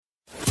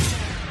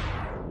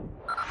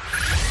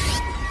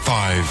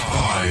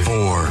Five,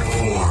 four,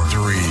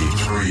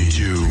 three,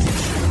 two,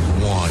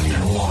 one.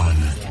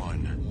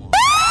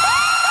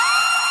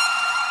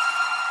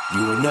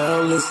 You are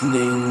now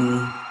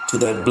listening to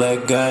That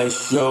Black Guy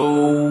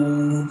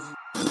Show.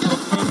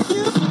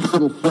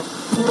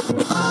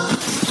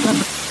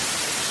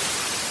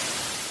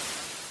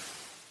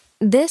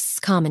 This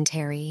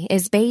commentary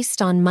is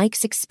based on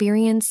Mike's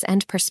experience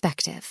and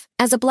perspective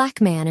as a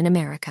black man in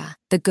America,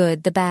 the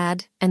good, the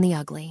bad, and the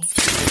ugly.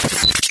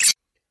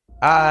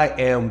 I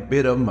am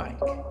Bitter Mike,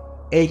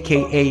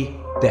 a.k.a.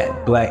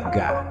 That Black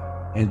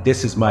Guy, and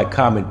this is my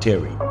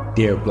commentary,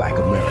 Dear Black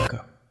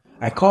America.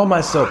 I call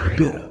myself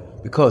bitter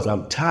because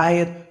I'm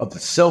tired of the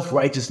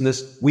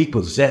self-righteousness we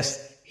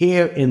possess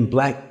here in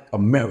Black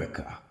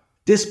America.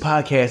 This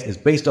podcast is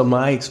based on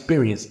my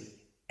experience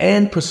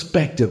and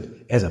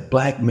perspective as a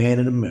black man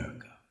in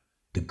America.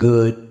 The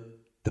good,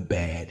 the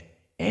bad,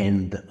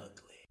 and the ugly.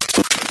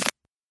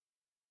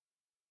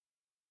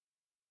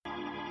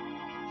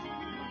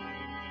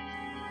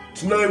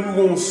 Tonight we're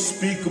going to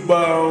speak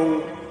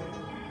about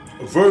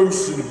a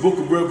verse in the book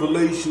of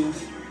Revelations,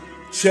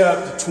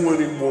 chapter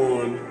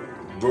 21,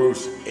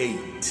 verse 8.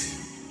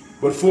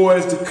 But for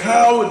as the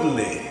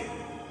cowardly,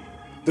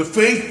 the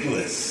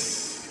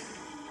faithless,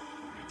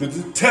 the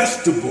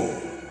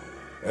detestable,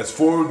 as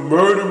for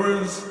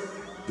murderers,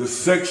 the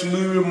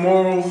sexually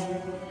immoral,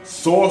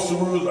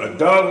 sorcerers,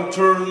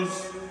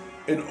 idolaters,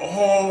 and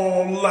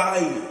all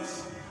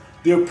liars,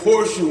 their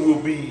portion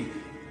will be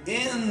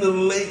in the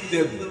lake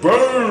that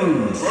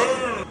burns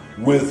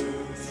with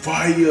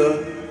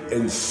fire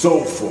and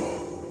sulfur,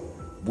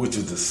 which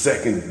is the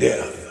second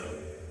death.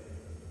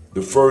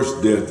 The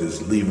first death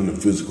is leaving the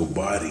physical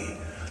body.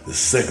 The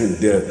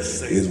second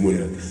death is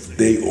when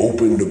they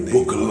open the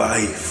book of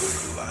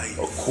life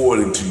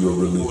according to your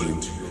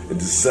religion and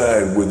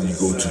decide whether you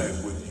go to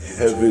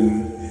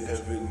heaven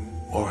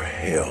or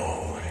hell.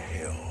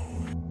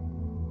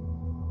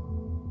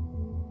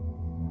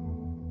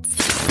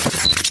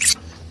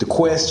 The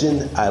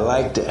question I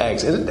like to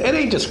ask, and it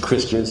ain't just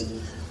Christians,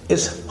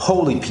 it's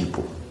holy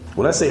people.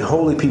 When I say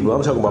holy people,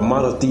 I'm talking about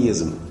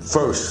monotheism.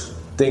 First,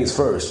 things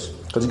first.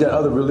 Because you got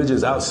other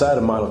religions outside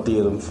of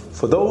monotheism.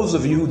 For those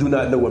of you who do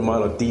not know what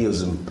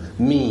monotheism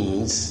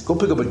means, go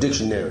pick up a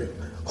dictionary.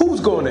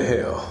 Who's going to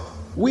hell?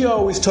 We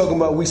always talking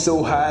about we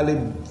so highly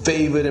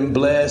favored and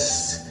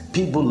blessed.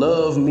 People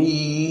love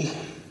me.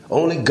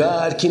 Only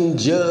God can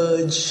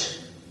judge.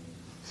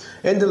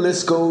 And the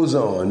list goes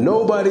on.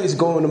 Nobody's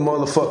going to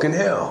motherfucking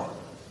hell.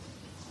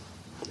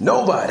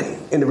 Nobody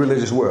in the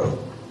religious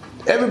world.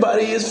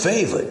 Everybody is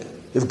favored.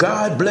 If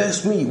God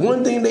bless me,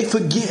 one thing they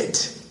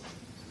forget.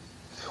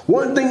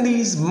 One thing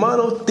these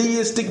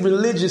monotheistic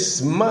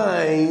religious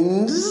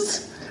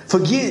minds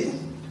forget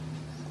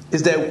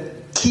is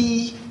that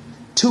key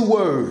 2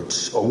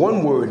 words, or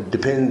 1 word,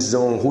 depends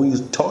on who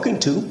you're talking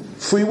to,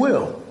 free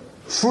will.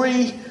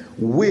 Free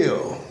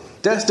will.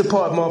 That's the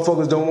part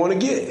motherfuckers don't want to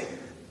get.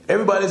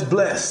 Everybody's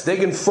blessed. They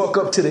can fuck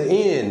up to the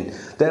end.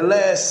 That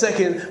last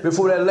second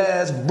before that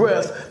last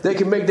breath, they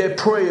can make that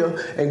prayer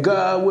and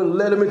God will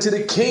let them into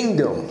the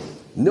kingdom.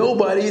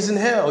 Nobody is in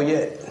hell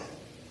yet.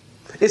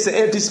 It's an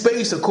empty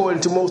space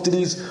according to most of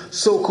these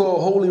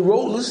so-called holy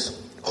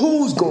rollers.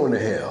 Who's going to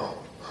hell?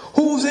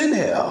 Who's in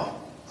hell?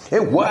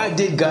 And why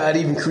did God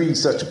even create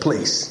such a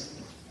place?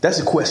 That's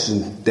a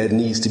question that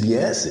needs to be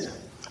answered.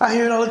 I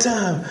hear it all the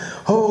time.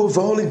 Oh, if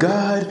only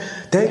God,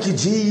 thank you,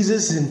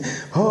 Jesus, and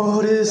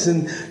all this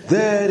and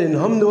that, and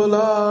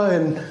alhamdulillah,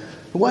 and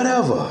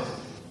whatever.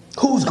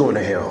 Who's going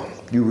to hell,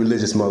 you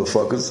religious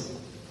motherfuckers?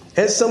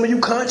 And some of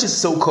you conscious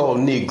so-called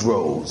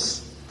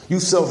Negroes, you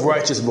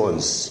self-righteous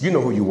ones, you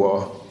know who you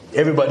are.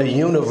 Everybody in the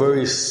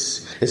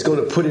universe is going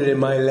to put it in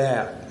my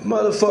lap.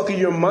 Motherfucker,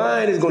 your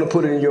mind is going to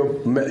put it in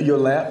your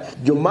lap.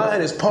 Your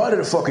mind is part of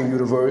the fucking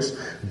universe.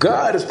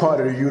 God is part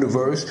of the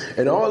universe.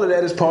 And all of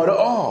that is part of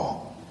all.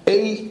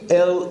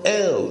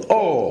 A-L-L,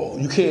 all.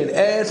 You can't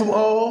add from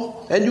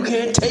all, and you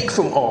can't take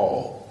from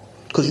all.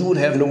 Because you would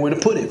have nowhere to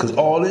put it, because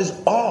all is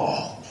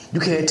all.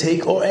 You can't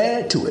take or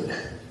add to it.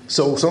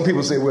 So some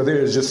people say, well,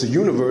 there's just a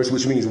universe,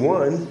 which means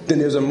one. Then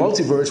there's a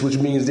multiverse, which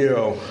means there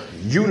are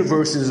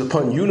universes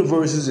upon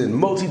universes and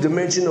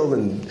multidimensional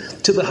and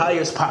to the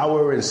highest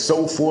power and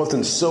so forth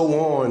and so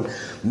on.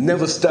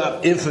 Never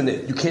stop,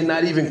 infinite. You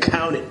cannot even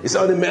count it. It's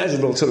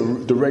unimaginable to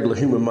the regular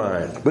human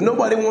mind. But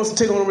nobody wants to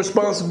take on the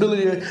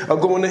responsibility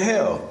of going to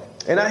hell.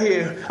 And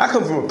I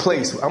come from a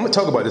place, I'm going to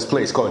talk about this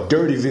place called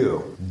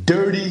Dirtyville.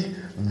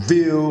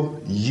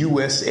 Dirtyville,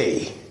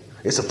 USA.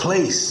 It's a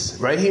place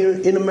right here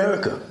in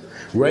America.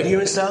 Right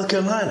here in South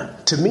Carolina.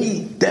 To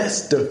me,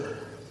 that's the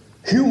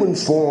human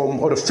form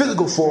or the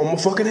physical form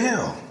of fucking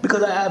hell.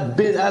 Because I've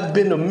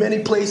been to many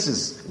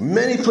places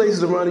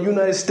around the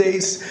United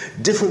States,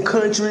 different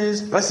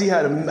countries.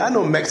 I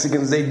know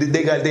Mexicans,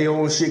 they got their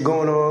own shit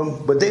going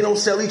on, but they don't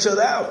sell each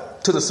other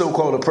out to the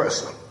so-called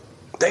oppressor.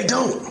 They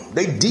don't.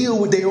 They deal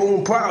with their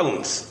own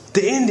problems.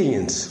 The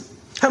Indians.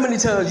 How many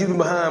times you been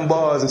behind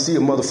bars and see a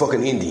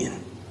motherfucking Indian?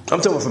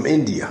 I'm talking from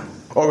India.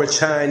 or a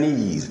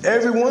Chinese.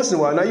 Every once in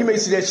a while. Now, you may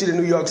see that shit in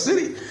New York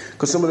City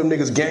because some of them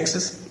niggas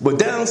gangsters. But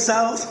down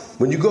south,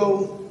 when you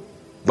go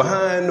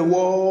behind the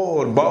wall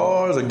or the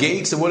bars or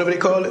gates or whatever they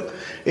call it,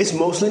 it's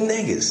mostly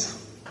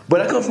niggas.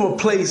 But I come from a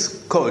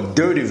place called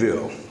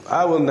Dirtyville.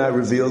 I will not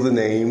reveal the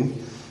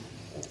name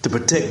to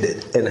protect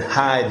it and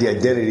hide the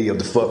identity of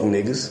the fucking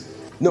niggas.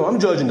 No, I'm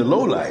judging the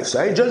lowlifes.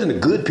 I ain't judging the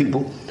good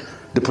people,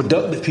 the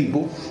productive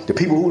people, the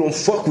people who don't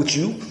fuck with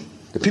you,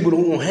 the people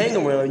who won't hang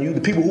around you,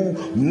 the people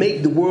who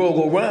make the world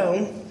go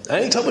round. I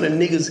ain't talking to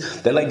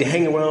niggas that like to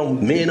hang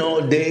around men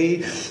all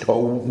day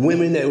or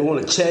women that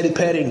want to chatty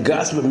patty and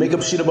gossip and make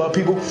up shit about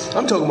people.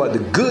 I'm talking about the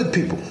good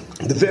people,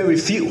 the very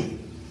few.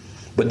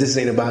 But this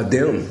ain't about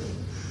them.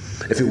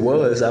 If it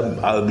was,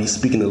 I'll be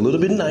speaking a little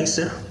bit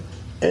nicer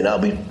and I'll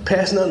be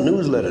passing out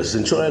newsletters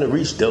and trying to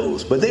reach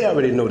those. But they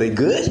already know they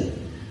good.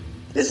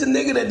 It's the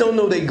nigga that don't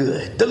know they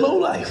good, the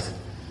lowlife.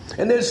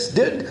 And there are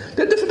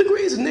different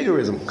degrees of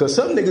niggerism, because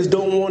some niggas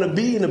don't want to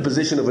be in the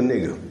position of a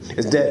nigga.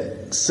 It's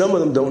that some of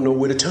them don't know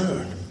where to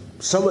turn.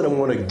 Some of them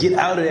want to get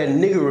out of that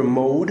niggering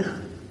mode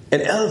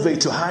and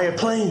elevate to higher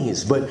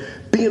planes. But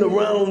being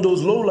around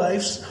those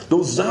lowlifes,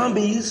 those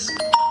zombies,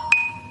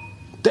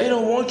 they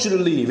don't want you to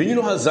leave. And you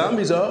know how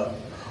zombies are?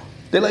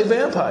 They're like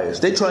vampires.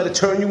 They try to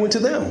turn you into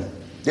them.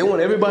 They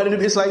want everybody to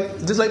be, it's like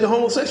just like the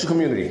homosexual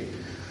community.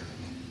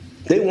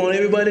 They want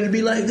everybody to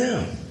be like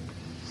them.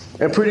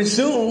 And pretty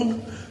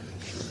soon,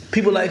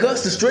 people like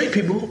us, the straight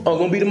people, are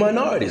going to be the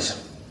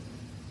minorities.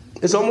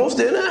 It's almost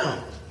there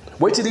now.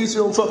 Wait till these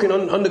fucking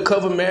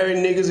undercover married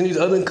niggas and these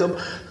other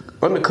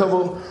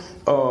undercover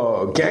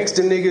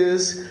gangster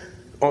niggas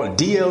on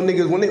DL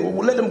niggas, when they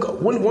let them go,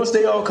 once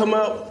they all come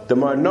out, the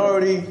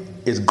minority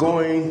is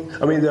going,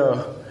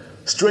 the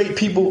straight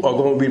people are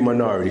going to be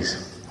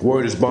minorities.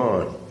 Word is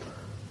bond.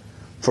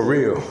 For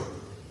real.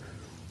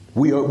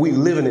 We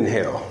living in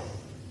hell.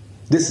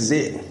 This is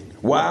it.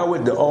 Why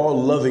would the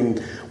all-loving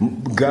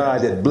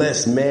God that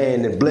blessed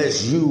man and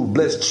blessed you,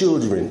 blessed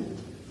children,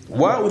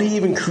 why would he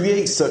even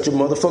create such a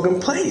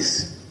motherfucking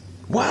place?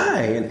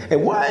 Why?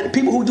 And why do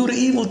people who do the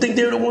evil think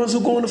they're the ones who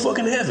go into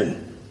fucking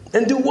heaven?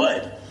 And do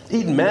what?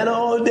 Eat manna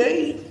all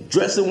day?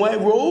 Dress in white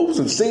robes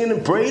and singing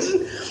and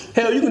praising?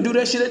 Hell, you can do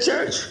that shit at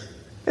church.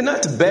 And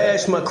not to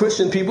bash my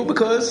Christian people,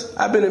 because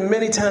I've been in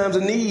many times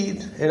of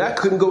need and I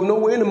couldn't go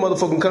nowhere in the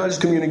motherfucking conscious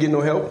community to get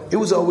no help. It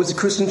was always a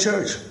Christian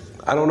church.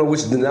 I don't know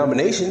which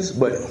denominations,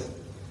 but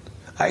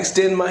I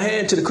extend my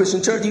hand to the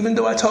Christian church, even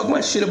though I talk my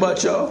shit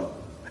about y'all.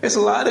 There's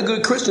a lot of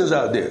good Christians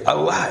out there. A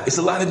lot. It's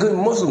a lot of good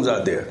Muslims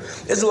out there.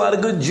 There's a lot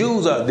of good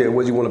Jews out there,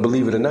 whether you want to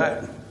believe it or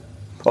not.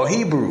 Or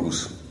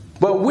Hebrews.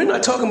 But we're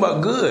not talking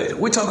about good.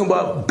 We're talking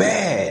about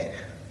bad.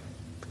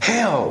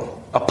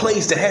 Hell. A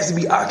place that has to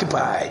be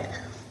occupied.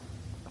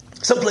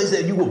 Some place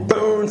that you will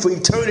burn for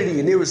eternity.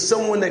 And there is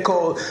someone that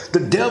called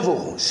the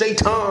devil,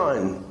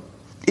 Shaitan,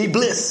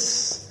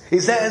 Iblis,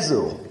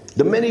 Azazel.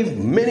 The many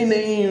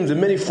names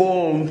and many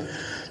forms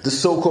the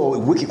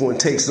so-called wicked one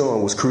takes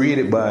on was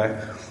created by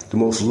the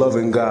most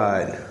loving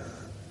God,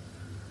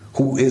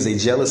 who is a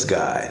jealous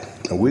God.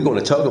 And we're going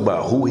to talk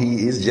about who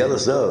he is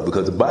jealous of,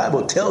 because the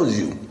Bible tells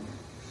you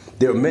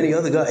there are many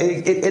other gods.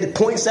 It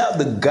points out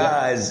the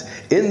gods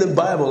in the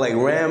Bible like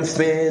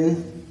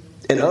Rampham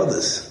and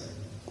others.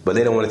 But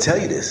they don't want to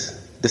tell you this.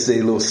 This is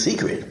a little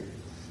secret.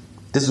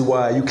 This is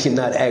why you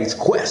cannot ask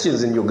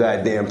questions in your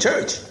goddamn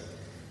church.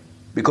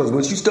 Because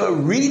once you start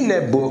reading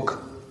that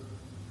book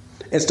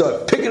and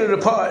start picking it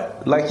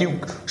apart like you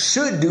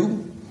should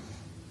do,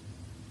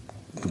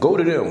 go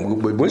to them.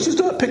 But once you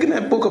start picking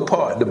that book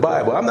apart, the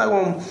Bible, I'm not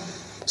going to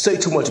say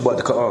too much about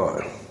the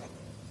Quran,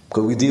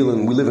 because we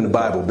live in the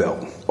Bible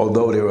Belt.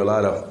 Although there are a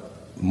lot of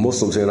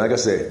Muslims here, and like I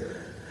said,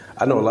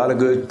 I know a lot of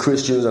good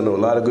Christians. I know a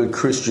lot of good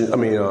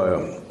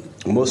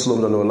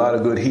Muslims. I know a lot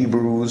of good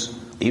Hebrews.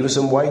 Even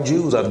some white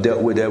Jews I've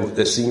dealt with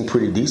that seem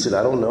pretty decent.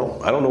 I don't know.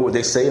 I don't know what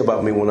they say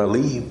about me when I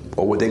leave,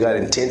 or what they got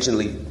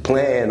intentionally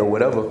planned or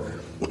whatever.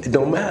 It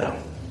don't matter.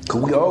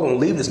 Because we all going to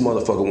leave this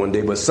motherfucker one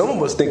day. But some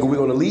of us think we're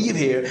going to leave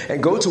here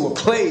and go to a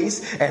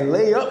place and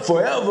lay up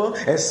forever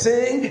and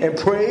sing and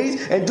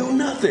praise and do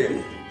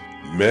nothing.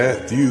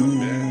 Matthew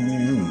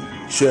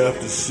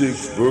chapter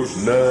 6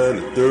 verse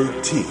 9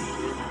 to 13.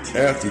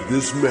 After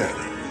this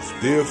matter,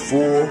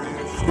 therefore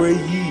pray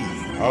ye,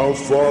 Our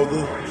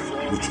Father,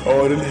 which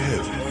art in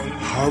heaven,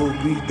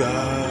 hallowed be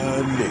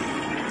thy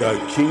name.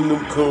 Thy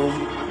kingdom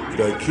come,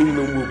 thy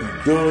kingdom will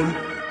be done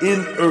in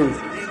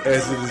earth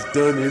as it is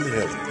done in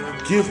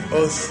heaven. Give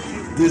us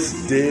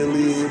this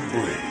daily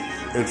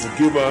bread, and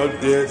forgive our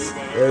debts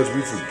as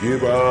we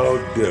forgive our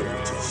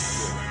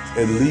debtors.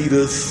 And lead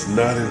us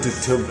not into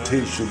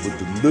temptation, but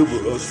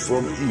deliver us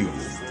from evil.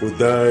 For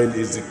thine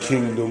is the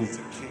kingdom,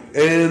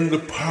 and the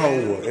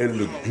power, and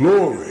the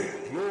glory,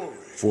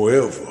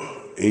 forever.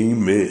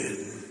 Amen.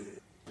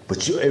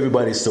 But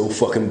everybody's so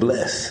fucking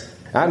blessed.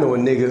 I know a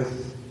nigga.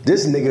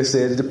 This nigga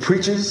said the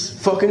preacher's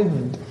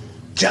fucking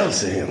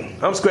jealous of him.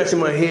 I'm scratching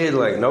my head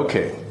like,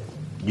 okay,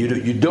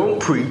 you don't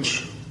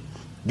preach.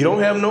 You don't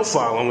have no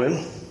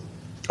following.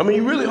 I mean,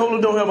 you really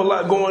don't have a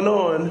lot going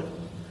on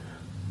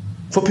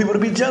for people to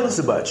be jealous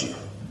about you.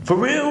 For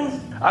real?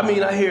 I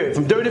mean, I hear it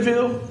from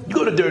Dirtyville. You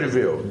go to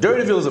Dirtyville.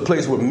 Dirtyville is a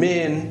place where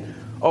men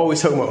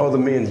always talking about other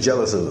men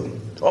jealous of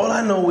them. All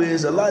I know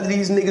is a lot of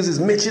these niggas is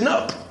mentioning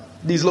up.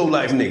 These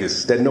low-life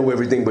niggas that know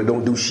everything but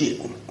don't do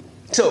shit.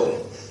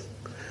 So,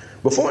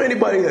 before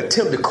anybody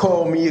attempt to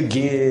call me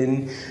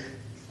again,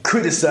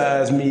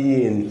 criticize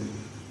me, and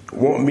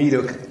want me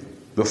to,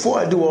 before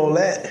I do all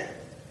that,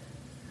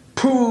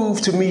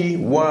 prove to me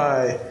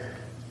why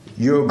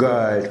your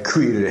God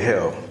created a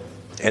hell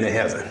and a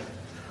heaven.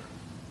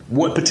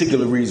 What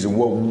particular reason?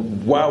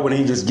 Why would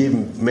he just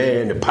give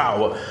man the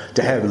power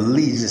to have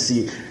allegiance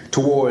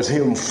towards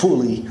him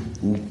fully?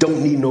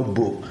 Don't need no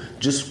book.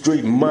 Just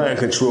straight mind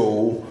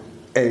control,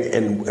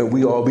 and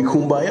we all be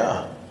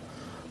kumbaya.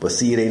 But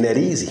see, it ain't that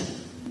easy.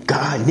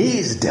 God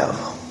needs the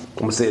devil. I'm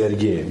going to say that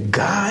again.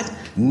 God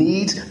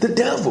needs the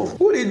devil.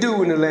 What did he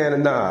do in the land of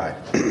Nod?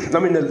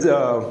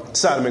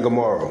 Sodom and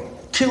Gomorrah.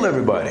 Kill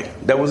everybody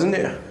that was in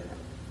there.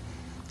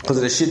 Because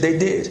of the shit they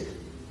did.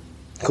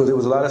 Because there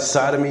was a lot of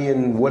sodomy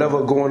and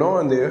whatever going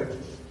on there.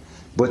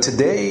 But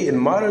today, in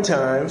modern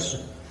times,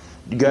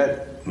 you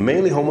got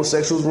mainly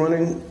homosexuals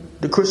running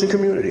the Christian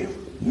community.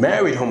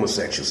 Married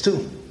homosexuals,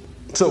 too.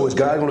 So is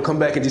God going to come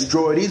back and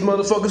destroy these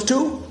motherfuckers,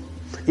 too?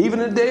 Even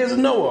in the days of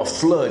Noah, a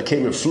flood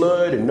came in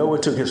flood, and Noah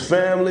took his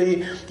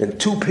family and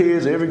 2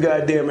 pairs of every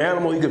goddamn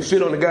animal he could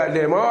fit on the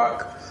goddamn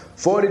ark.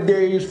 40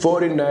 days,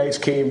 40 nights,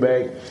 came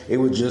back. It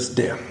was just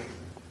them.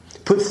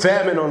 Put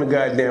famine on the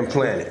goddamn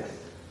planet.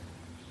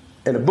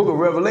 In the book of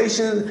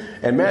Revelation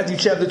and Matthew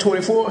chapter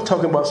 24,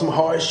 talking about some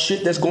hard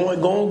shit that's going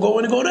to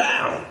go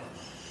down.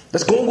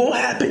 That's going to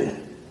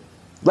happen.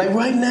 Like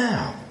right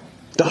now.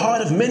 The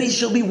heart of many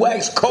shall be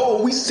waxed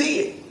cold. We see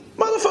it.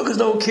 Motherfuckers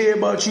don't care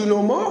about you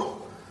no more.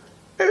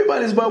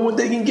 Everybody's about what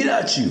they can get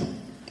at you.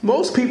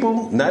 Most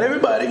people, not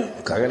everybody,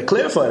 I gotta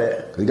clarify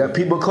that. We got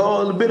people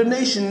called the Bitter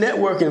Nation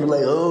Network and be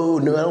like, oh,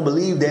 no, I don't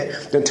believe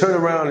that. Then turn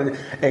around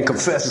and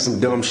confess to some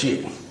dumb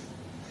shit.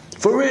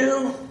 For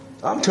real,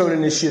 I'm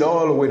turning this shit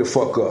all the way the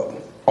fuck up.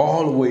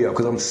 All the way up,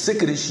 because I'm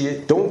sick of this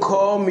shit. Don't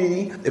call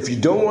me. If you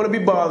don't want to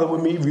be bothered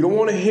with me, if you don't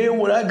want to hear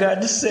what I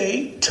got to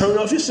say, turn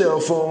off your cell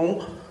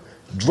phone,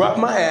 drop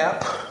my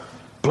app,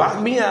 block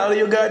me out of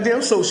your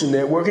goddamn social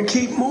network, and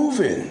keep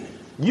moving.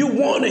 You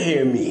want to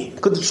hear me,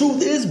 because the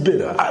truth is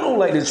bitter. I don't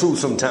like the truth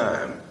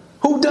sometimes.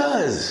 Who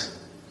does?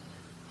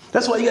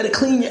 That's why you got to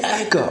clean your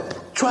act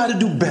up. Try to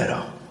do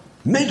better.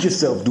 Make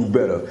yourself do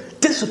better.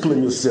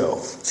 Discipline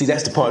yourself. See,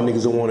 that's the part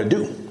niggas don't want to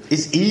do.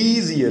 It's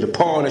easier to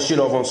pawn the shit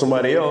off on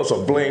somebody else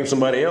or blame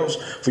somebody else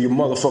for your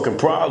motherfucking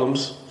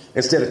problems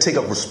instead of take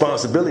up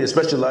responsibility,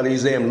 especially a lot of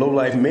these damn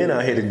low-life men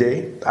out here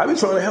today. I be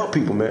trying to help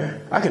people,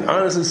 man. I can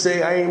honestly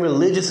say I ain't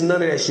religious and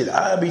none of that shit.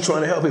 I be trying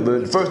to help people.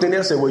 But the first thing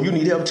they'll say, well, you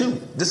need help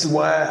too. This is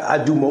why I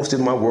do most of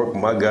my work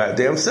my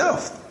goddamn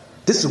self.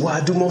 This is why I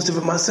do most of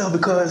it myself,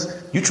 because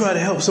you try to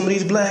help some of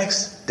these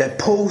blacks, that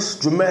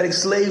post-dramatic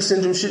slave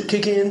syndrome shit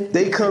kick in.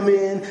 They come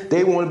in,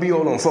 they want to be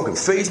on fucking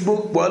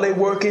Facebook while they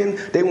working.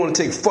 They want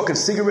to take fucking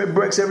cigarette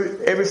breaks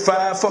every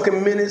 5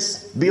 fucking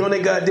minutes. Be on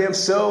their goddamn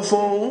cell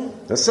phone.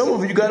 And some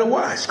of you gotta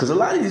watch, because a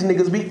lot of these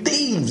niggas be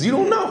thieves. You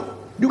don't know.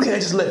 You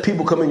can't just let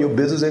people come in your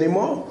business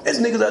anymore. There's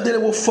niggas out there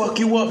that will fuck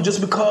you up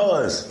just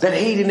because. That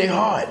hate in their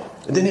heart.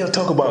 And then they'll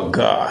talk about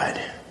God.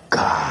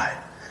 God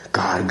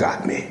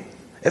got me.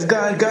 If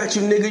God got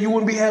you, nigga, you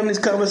wouldn't be having this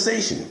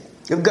conversation.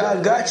 If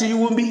God got you, you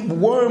wouldn't be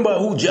worrying about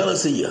who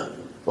jealous of you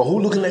or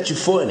who looking at you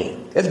funny.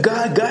 If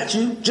God got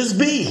you, just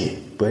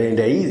be. But it ain't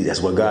that easy.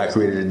 That's why God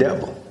created the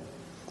devil.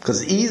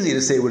 Because it's easier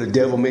to say, well, the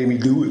devil made me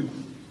do it.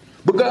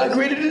 But God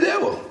created the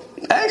devil.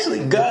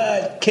 Actually,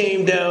 God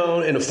came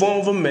down in the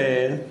form of a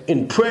man,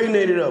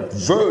 impregnated a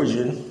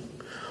virgin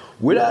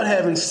without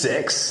having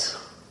sex,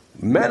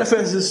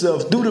 manifested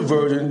himself through the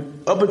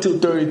virgin up until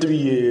 33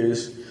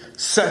 years,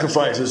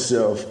 sacrificed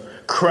himself,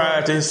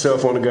 cried to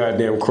himself on the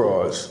goddamn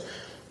cross,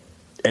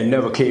 and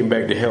never came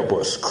back to help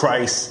us.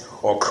 Christ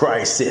or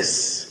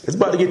crisis. It's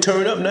about to get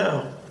turned up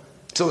now.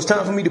 So it's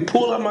time for me to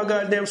pull out my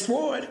goddamn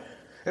sword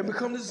and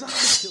become the zombie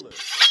killer.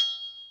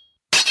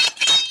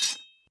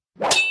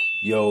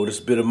 Yo, this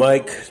is Bitter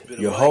Mike,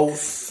 your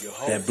host,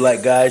 that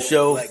Black Guy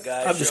Show.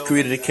 I've just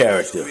created a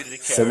character.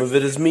 Some of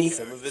it is me,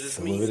 some of it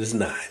is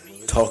not.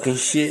 Talking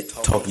shit,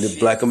 talking to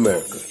Black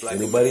America.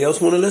 Anybody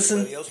else want to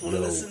listen?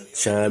 No,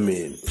 chime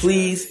in.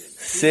 Please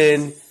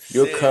send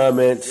your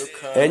comments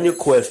and your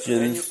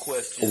questions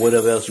or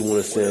whatever else you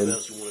want to send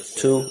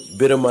to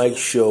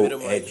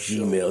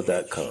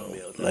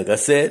bittermikeshow@gmail.com. Like I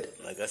said,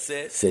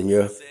 send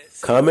your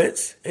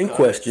comments and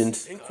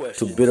questions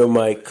to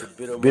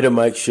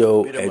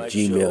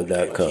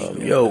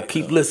bittermikeshow@gmail.com. Yo,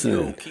 keep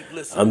listening.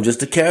 I'm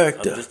just a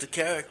character.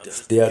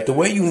 Stay out the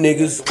way, you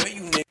niggas.